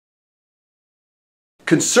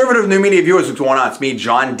Conservative new media viewers, what's going on? It's me,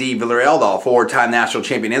 John D. Villarreal, the four-time national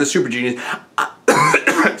champion and the Super Genius.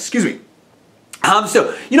 Excuse me.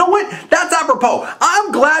 So, you know what? That's apropos.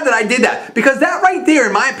 I'm glad that I did that, because that right there,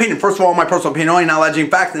 in my opinion, first of all, my personal opinion only, not alleging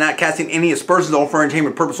facts and not casting any aspersions, all for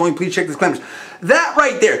entertainment purpose only. Please check disclaimers. That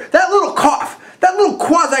right there, that little cough, that little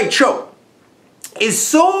quasi-choke is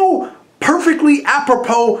so perfectly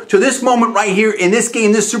apropos to this moment right here in this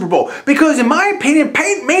game, this Super Bowl. Because in my opinion,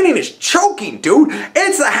 Peyton Manning is choking, dude.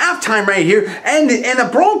 It's the halftime right here, and the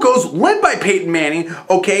Broncos, led by Peyton Manning,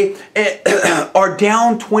 okay, are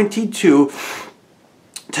down 22-0.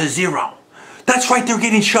 That's right, they're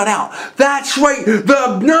getting shut out. That's right,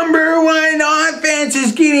 the number one offense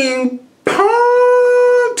is getting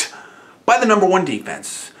punked by the number one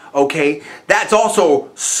defense, okay? That's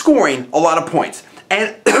also scoring a lot of points.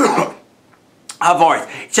 And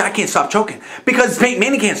I can't stop choking because Peyton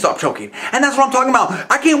Manning can't stop choking. And that's what I'm talking about.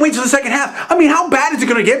 I can't wait till the second half. I mean, how bad is it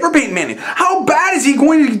going to get for Peyton Manning? How bad is he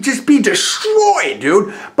going to just be destroyed,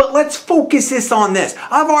 dude? But let's focus this on this.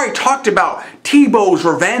 I've already talked about Tebow's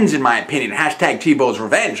revenge, in my opinion. Hashtag Tebow's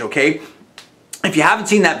revenge, okay? If you haven't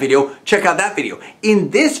seen that video, check out that video. In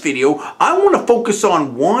this video, I want to focus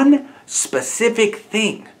on one specific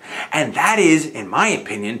thing. And that is, in my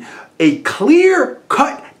opinion, a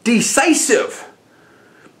clear-cut, decisive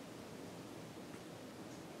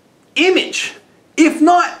image, if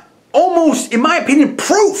not almost, in my opinion,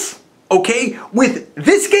 proof, okay, with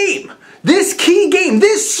this game, this key game,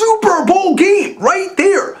 this Super Bowl game right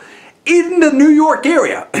there in the New York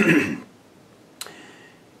area,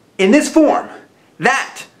 in this form,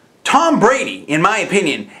 that Tom Brady, in my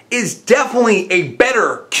opinion, is definitely a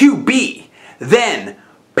better QB than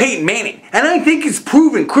Peyton Manning. And I think it's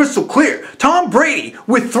proven crystal clear. Tom Brady,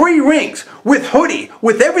 with 3 rings, with hoodie,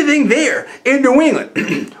 with everything there in New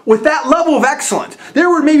England, with that level of excellence. There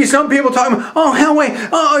were maybe some people talking about, oh, Elway,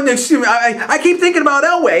 oh, excuse me, I keep thinking about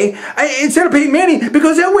Elway instead of Peyton Manning,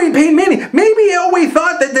 because Elway and Peyton Manning, maybe Elway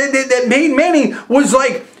thought that Peyton Manning was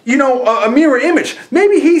like, you know, a mirror image.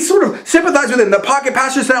 Maybe he sort of sympathized with him, the pocket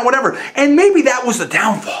passer, whatever. And maybe that was the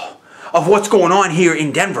downfall of what's going on here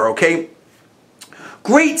in Denver, okay?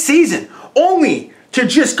 Great season, only to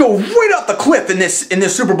just go right off the cliff in this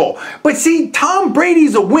Super Bowl. But see, Tom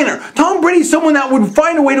Brady's a winner. Tom Brady's someone that would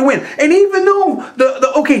find a way to win. And even though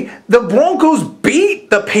the Broncos beat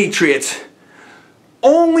the Patriots,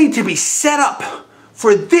 only to be set up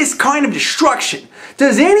for this kind of destruction.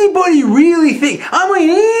 Does anybody really think, I mean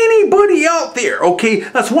anybody out there, okay,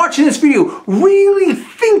 that's watching this video, really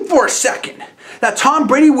think for a second that Tom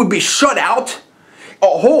Brady would be shut out a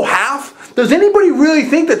whole half? Does anybody really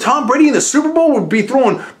think that Tom Brady in the Super Bowl would be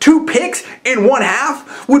throwing 2 picks in one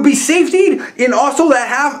half? Would be safetied in also that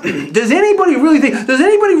half? Does anybody really think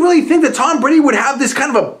that Tom Brady would have this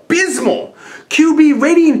kind of abysmal QB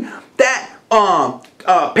rating that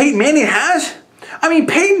Peyton Manning has? I mean,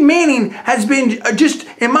 Peyton Manning has been just,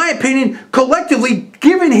 in my opinion, collectively,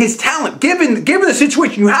 given his talent, given the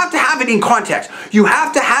situation, you have to have it in context. You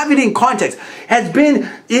have to have it in context. Has been,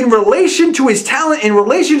 in relation to his talent, in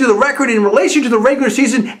relation to the record, in relation to the regular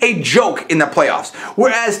season, a joke in the playoffs.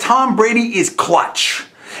 Whereas Tom Brady is clutch.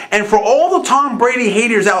 And for all the Tom Brady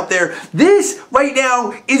haters out there, this right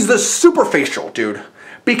now is the superficial, dude.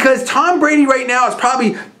 Because Tom Brady right now is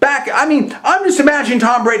probably back, I mean, I'm just imagining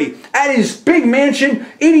Tom Brady at his big mansion,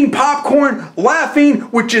 eating popcorn, laughing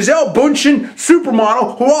with Gisele Bundchen,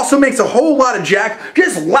 supermodel, who also makes a whole lot of jack,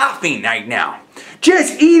 just laughing right now.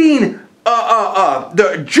 Just eating,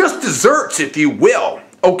 just desserts, if you will,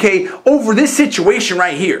 okay, over this situation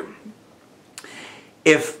right here.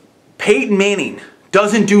 If Peyton Manning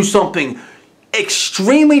doesn't do something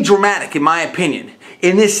extremely dramatic, in my opinion,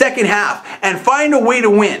 in this second half and find a way to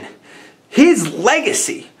win, his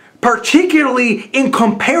legacy, particularly in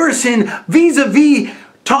comparison vis-a-vis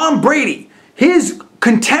Tom Brady, his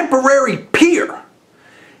contemporary peer,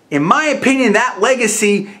 in my opinion, that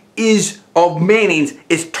legacy of Manning's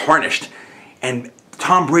is tarnished. And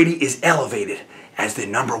Tom Brady is elevated as the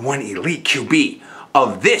 #1 elite QB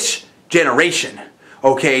of this generation.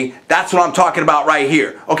 Okay, that's what I'm talking about right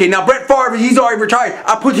here. Okay, now Brett Favre, he's already retired.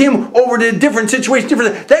 I put him over to a different situation, we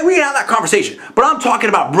can have that conversation. But I'm talking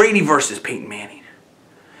about Brady versus Peyton Manning.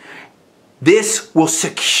 This will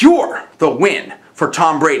secure the win for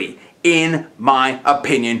Tom Brady, in my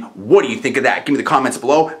opinion. What do you think of that? Give me the comments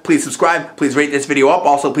below. Please subscribe. Please rate this video up.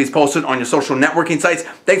 Also, please post it on your social networking sites.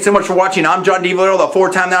 Thanks so much for watching. I'm John D. Villarreal, the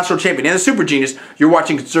 4-time national champion and the super genius. You're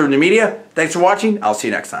watching Conservative Media. Thanks for watching. I'll see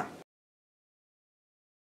you next time.